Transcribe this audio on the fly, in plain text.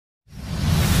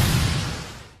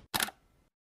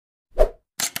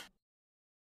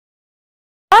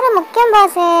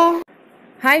sorumukkiyamboss.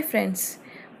 Hi friends.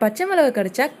 பச்சை மிளகாய்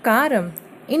கடிச்சா காரம்.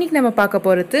 இன்னைக்கு நம்ம பார்க்க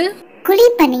போறது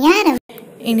Kuzhipaniyaram.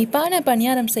 இனிப்பான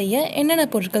பணியாரம் செய்ய என்னென்ன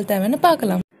பொருட்கள் தேவைன்னு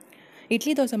பார்க்கலாம்.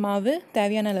 இட்லி தோசை மாவு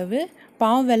தேவையான அளவு,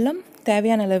 பாவு வெல்லம்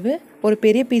தேவையான அளவு, ஒரு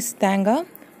பெரிய பீஸ் தேங்காய்,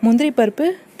 முந்திரி பருப்பு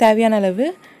தேவையான அளவு,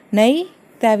 நெய்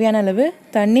தேவையான அளவு,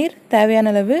 தண்ணீர் தேவையான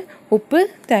அளவு, உப்பு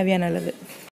தேவையான அளவு.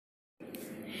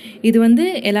 இது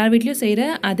எல்லார் வீட்லையும் செய்கிற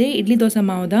அதே இட்லி தோசை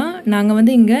மாவு தான். நாங்கள்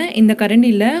இங்கே இந்த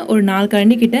கரண்டியில் ஒரு 4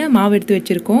 கரண்டி கிட்ட மாவு எடுத்து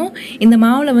வச்சுருக்கோம். இந்த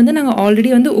மாவில் நாங்கள்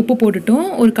ஆல்ரெடி உப்பு போட்டுட்டோம்.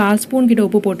 ஒரு 1/4 ஸ்பூன் கிட்ட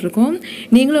உப்பு போட்டிருக்கோம்.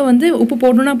 நீங்களும் உப்பு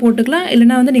போடணுன்னா போட்டுக்கலாம்,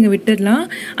 இல்லைனா நீங்கள் விட்டுடலாம்.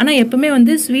 ஆனால்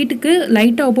எப்போவுமே ஸ்வீட்டுக்கு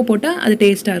லைட்டாக உப்பு போட்டால் அது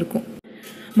டேஸ்ட்டாக இருக்கும்.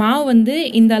 மாவு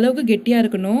இந்த அளவுக்கு கெட்டியாக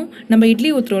இருக்கணும். நம்ம இட்லி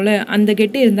ஊற்றுறோம்ல, அந்த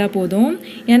கெட்டி இருந்தால் போதும்.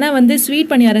 ஏன்னா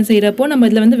ஸ்வீட் பணியாரம் செய்கிறப்போ நம்ம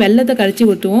இதில் வெல்லத்தை கரைச்சி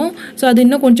ஊற்றுவோம். ஸோ அது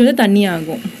இன்னும் கொஞ்சம்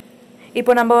தண்ணியாகும்.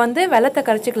 இப்போ நம்ம வெல்லத்தை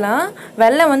கரைச்சிக்கலாம்.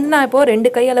 வெல்லம் நான் இப்போது 2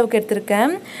 கை அளவுக்கு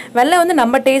எடுத்திருக்கேன். வெல்லம்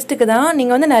நம்ம டேஸ்ட்டுக்கு தான்.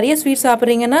 நீங்கள் நிறைய ஸ்வீட்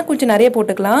சாப்பிட்றீங்கன்னா கொஞ்சம் நிறைய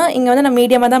போட்டுக்கலாம். இங்கே நான்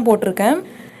மீடியமாக தான் போட்டிருக்கேன்.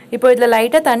 இப்போ இதில்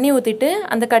லைட்டாக தண்ணி ஊற்றிட்டு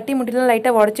அந்த கட்டி முட்டிலாம்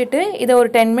லைட்டாக உடச்சிட்டு இதை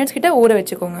ஒரு 10 மினிட்ஸ் கிட்ட ஊற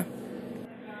வச்சுக்கோங்க.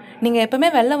 நீங்கள்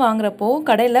எப்போவுமே வெல்லம் வாங்குறப்போ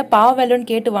கடையில் பாவு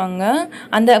வெல்லம்னு கேட்டு வாங்க.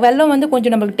 அந்த வெல்லம்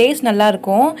கொஞ்சம் நம்மளுக்கு டேஸ்ட்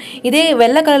நல்லாயிருக்கும். இதே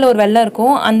வெள்ளை கலரில் ஒரு வெல்லம்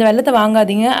இருக்கும், அந்த வெல்லத்தை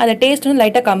வாங்காதீங்க. அது டேஸ்ட்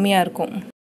லைட்டாக கம்மியாக இருக்கும்.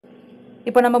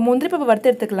 இப்போ நம்ம முந்திரி பருப்பு வறுத்து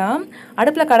எடுத்துக்கலாம்.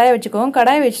 அடுப்பில் கடாயை வச்சுக்கோங்க.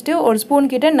 கடாயை வச்சுட்டு ஒரு ஸ்பூன்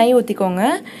கிட்ட நெய் ஊற்றிக்கோங்க.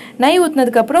 நெய்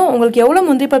ஊற்றினதுக்கப்புறம் உங்களுக்கு எவ்வளோ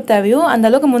முந்திரி பருப்பு தேவையோ அந்த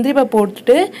அளவுக்கு முந்திரி பருப்பு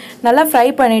போட்டுட்டு நல்லா ஃப்ரை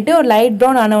பண்ணிவிட்டு ஒரு லைட்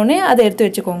ப்ரௌன் ஆனவுடனே அதை எடுத்து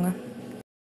வச்சுக்கோங்க.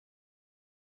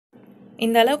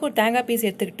 இந்த அளவுக்கு ஒரு தேங்காய் பீஸ்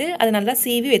எடுத்துக்கிட்டு அதை நல்லா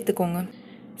சீவி எடுத்துக்கோங்க.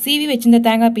 சீவி வச்சிருந்த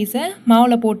தேங்காய் பீஸை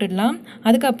மாவில் போட்டுடலாம்.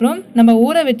 அதுக்கப்புறம் நம்ம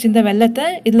ஊற வச்சிருந்த வெல்லத்தை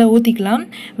இதில் ஊற்றிக்கலாம்.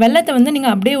 வெல்லத்தை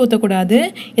நீங்கள் அப்படியே ஊற்றக்கூடாது.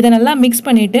 இதை நல்லா மிக்ஸ்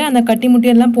பண்ணிவிட்டு அந்த கட்டி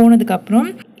முட்டியெல்லாம் போனதுக்கப்புறம்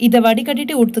இதை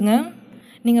வடிகட்டிட்டு ஊற்றுங்க.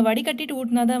 நீங்கள் வடிகட்டிட்டு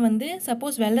ஊற்றினா தான்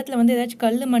சப்போஸ் வெல்லத்தில் ஏதாச்சும்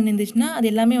கல் மண் இருந்துச்சுன்னா அது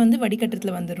எல்லாமே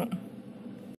வடிகட்டுறதுல வந்துடும்.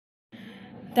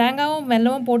 தேங்காயும்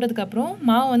வெல்லமும் போட்டதுக்கப்புறம்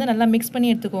மாவு நல்லா மிக்ஸ் பண்ணி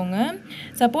எடுத்துக்கோங்க.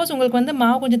 சப்போஸ் உங்களுக்கு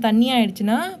மாவு கொஞ்சம்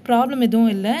தண்ணியாகிடுச்சுன்னா ப்ராப்ளம்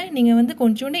எதுவும் இல்லை. நீங்கள்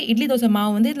கொஞ்சோண்டு இட்லி தோசை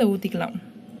மாவு இதில் ஊற்றிக்கலாம்.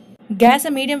 கேஸை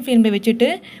மீடியம் ஃப்ளேமில் வச்சுட்டு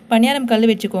பணியாரம் கல்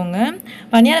வச்சுக்கோங்க.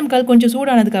 பணியாரம் கல் கொஞ்சம்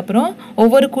சூடானதுக்கப்புறம்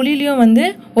ஒவ்வொரு குழிலையும்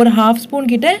ஒரு 1/2 ஸ்பூன்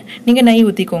கிட்ட நீங்கள் நெய்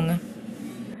ஊற்றிக்கோங்க.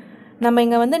 நம்ம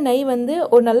இங்கே நெய்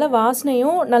ஒரு நல்ல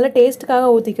வாசனையும் நல்ல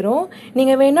டேஸ்ட்டுக்காக ஊற்றிக்கிறோம்.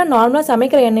 நீங்கள் வேணால் நார்மலாக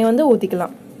சமைக்கிற எண்ணெய்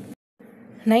ஊற்றிக்கலாம்.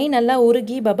 நெய் நல்லா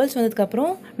உருகி பபிள்ஸ்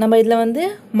வந்ததுக்கப்புறம் நம்ம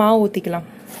இதில் மாவு ஊற்றிக்கலாம்.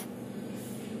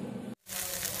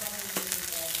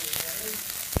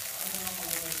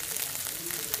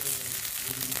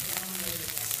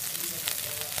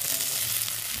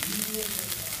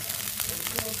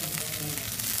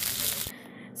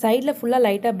 சைடில் ஃபுல்லாக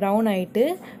லைட்டாக ப்ரௌன் ஆகிட்டு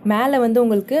மேலே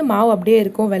உங்களுக்கு மாவு அப்படியே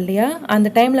இருக்கும் வெள்ளையாக. அந்த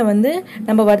டைமில்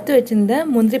நம்ம வறுத்து வச்சுருந்த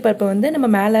முந்திரி பருப்பை நம்ம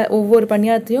மேலே ஒவ்வொரு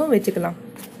பணியாரத்தையும் வச்சுக்கலாம்.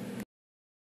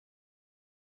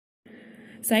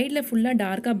 சைடில் ஃபுல்லாக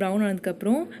டார்க்காக ப்ரௌன்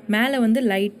ஆனதுக்கப்புறம் மேலே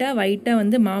லைட்டாக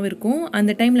ஒயிட்டாக மாவு இருக்கும்.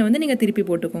 அந்த டைமில் நீங்கள் திருப்பி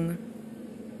போட்டுக்கோங்க.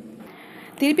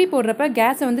 திருப்பி போடுறப்ப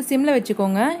கேஸை சிம்மில்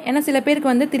வச்சுக்கோங்க. ஏன்னா சில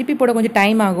பேருக்கு திருப்பி போட கொஞ்சம்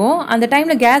டைம் ஆகும். அந்த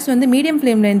டைமில் கேஸ் மீடியம்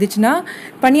ஃப்ளேமில் இருந்துச்சுன்னா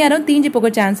பணியாரம் தீஞ்சு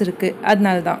போக சான்ஸ் இருக்குது.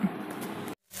 அதனால தான்.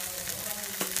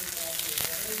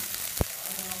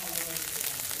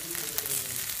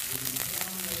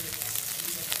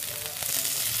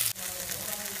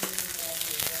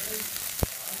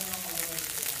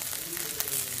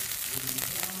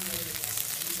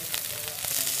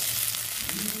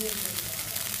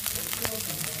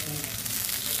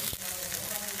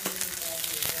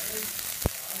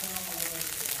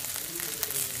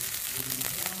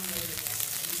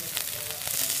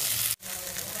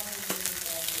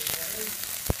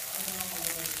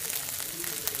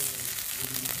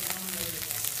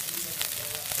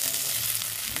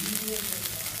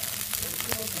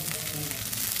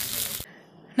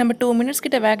 நம்ம 2 மினிட்ஸ்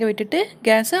கிட்ட வேக விட்டுட்டு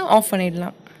கேஸை ஆஃப்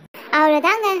பண்ணிடலாம்.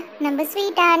 அவ்வளோதாங்க, நம்ம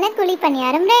ஸ்வீட்டான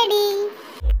குழிப்பணியாரம் ரெடி.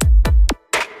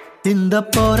 இந்த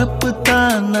பொறப்பு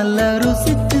தான் நல்ல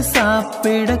ருசிச்சு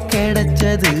சாப்பிட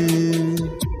கிடைச்சது.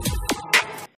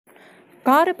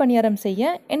 காரப்பணியாரம்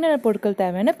செய்ய என்னென்ன பொருட்கள்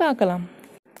தேவைன்னு பார்க்கலாம்.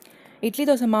 இட்லி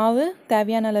தோசை மாவு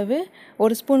தேவையான அளவு,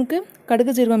 1 ஸ்பூனுக்கு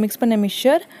கடுகு ஜீரகம் மிக்ஸ் பண்ண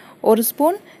மிக்சர், 1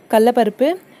 ஸ்பூன் கடலைப்பருப்பு,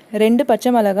 2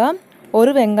 பச்சை மிளகாய்,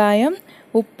 1 வெங்காயம்,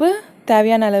 உப்பு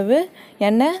தேவையான அளவு,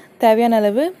 எண்ணெய் தேவையான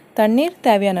அளவு, தண்ணீர்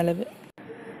தேவையான அளவு.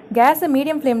 கேஸை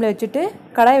மீடியம் ஃப்ளேமில் வச்சுட்டு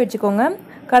கடாயை வச்சுக்கோங்க.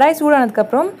 கடாய்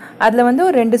சூடானதுக்கப்புறம் அதில்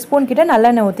ஒரு 2 ஸ்பூன் கிட்ட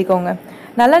நல்லெண்ணெய் ஊற்றிக்கோங்க.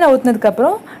 நல்லெண்ணெய்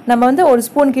ஊற்றினதுக்கப்புறம் நம்ம 1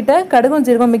 ஸ்பூன் கிட்ட கடுகும்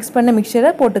ஜீரகம் மிக்ஸ் பண்ண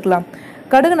மிக்சரை போட்டுக்கலாம்.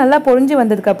 கடுகு நல்லா பொரிஞ்சு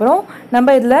வந்ததுக்கப்புறம்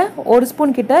நம்ம இதில் 1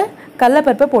 ஸ்பூன் கிட்ட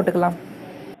கடலைப்பருப்பை போட்டுக்கலாம்.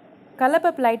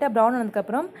 கடலைப்பருப்பு லைட்டாக ப்ரௌன்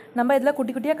ஆனதுக்கப்புறம் நம்ம இதில்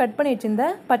குட்டி குட்டியாக கட் பண்ணி வச்சுருந்த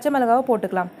பச்சை மிளகாவை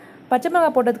போட்டுக்கலாம். பச்சை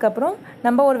மிளகாய் போட்டதுக்கப்புறம்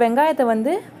நம்ம ஒரு வெங்காயத்தை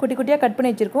வந்து குட்டி குட்டியாக கட்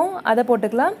பண்ணி வச்சுருக்கோம், அதை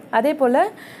போட்டுக்கலாம். அதே போல்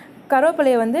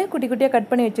கருவேப்பிலையை வந்து குட்டி குட்டியாக கட்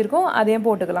பண்ணி வச்சுருக்கோம், அதையும்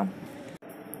போட்டுக்கலாம்.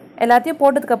 எல்லாத்தையும்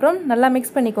போட்டதுக்கப்புறம் நல்லா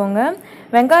மிக்ஸ் பண்ணிக்கோங்க.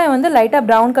 வெங்காயம் வந்து லைட்டாக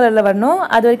ப்ரௌன் கலரில் வரணும்,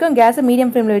 அது வரைக்கும் கேஸை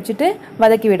மீடியம் ஃப்ளேமில் வச்சுட்டு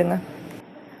வதக்கி விடுங்க.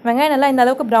 வெங்காயம் நல்லா இந்த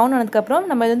அளவுக்கு ப்ரௌன் ஆனதுக்கப்புறம்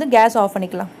நம்ம இது வந்து கேஸ் ஆஃப்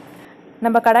பண்ணிக்கலாம்.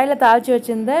 நம்ம கடாயில் தாளித்து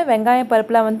வச்சுருந்த வெங்காயம்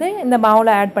பருப்புலாம் வந்து இந்த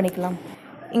மாவில் ஆட் பண்ணிக்கலாம்.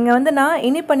 இங்கே வந்து நான்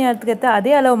இனிப்பணியாரத்துக்கு எடுத்த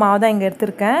அதே அளவு மாவு தான் இங்கே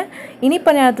எடுத்திருக்கேன்.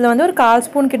 இனிப்பணியாரத்தில் வந்து ஒரு 1/4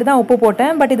 ஸ்பூன் கிட்ட தான் உப்பு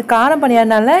போட்டேன், பட் இது காரம்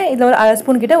பணியாரனால இதில் ஒரு 1/2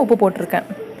 ஸ்பூன் கிட்ட உப்பு போட்டிருக்கேன்.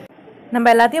 நம்ம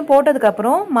எல்லாத்தையும்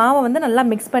போட்டதுக்கப்புறம் மாவை வந்து நல்லா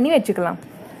மிக்ஸ் பண்ணி வச்சுக்கலாம்.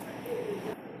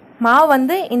 மாவு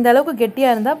வந்து இந்த அளவுக்கு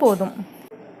கெட்டியாக இருந்தால் போதும்.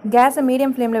 கேஸை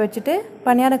மீடியம் ஃப்ளேமில் வச்சுட்டு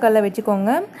பணியாரக்கல்லை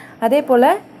வச்சுக்கோங்க. அதே போல்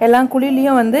எல்லா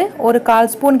குழிலையும் வந்து ஒரு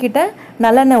 1/4 ஸ்பூன் கிட்ட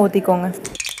நல்லெண்ணெய் ஊற்றிக்கோங்க.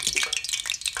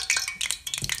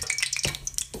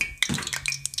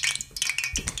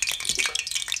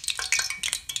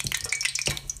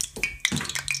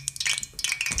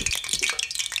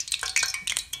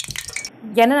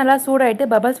 எண்ணெய் நல்லா சூடாகிட்டு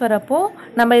பபல்ஸ் வரப்போ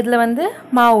நம்ம இதில் வந்து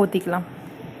மாவு ஊற்றிக்கலாம்.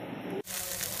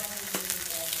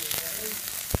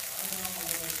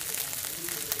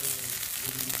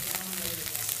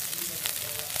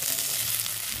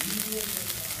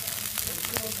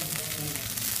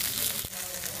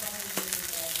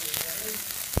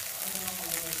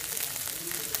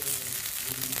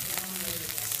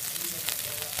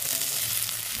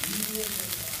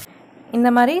 இந்த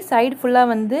மாதிரி சைடு ஃபுல்லாக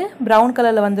வந்து ப்ரௌன்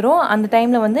கலரில் வந்துடும். அந்த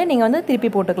டைமில் வந்து நீங்கள் வந்து திருப்பி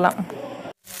போட்டுக்கலாம்.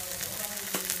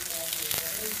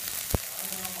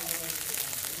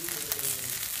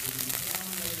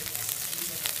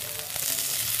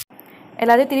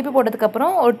 எல்லாத்தையும் திருப்பி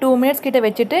போட்டதுக்கப்புறம் ஒரு 2 மினிட்ஸ் கிட்ட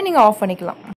வச்சுட்டு நீங்கள் ஆஃப்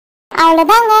பண்ணிக்கலாம்.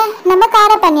 அவ்வளோதாங்க, நம்ம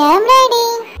காரப்பனியாரம் ரெடி.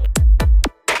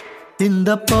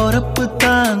 இந்த பொறப்பு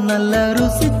தான் நல்ல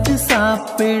ருசிச்சு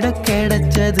சாப்பிட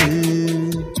கிடைச்சது.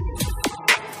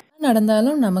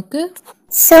 நடந்தாலும் நமக்கு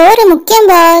சோறு முக்கியம்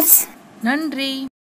பாஸ். நன்றி.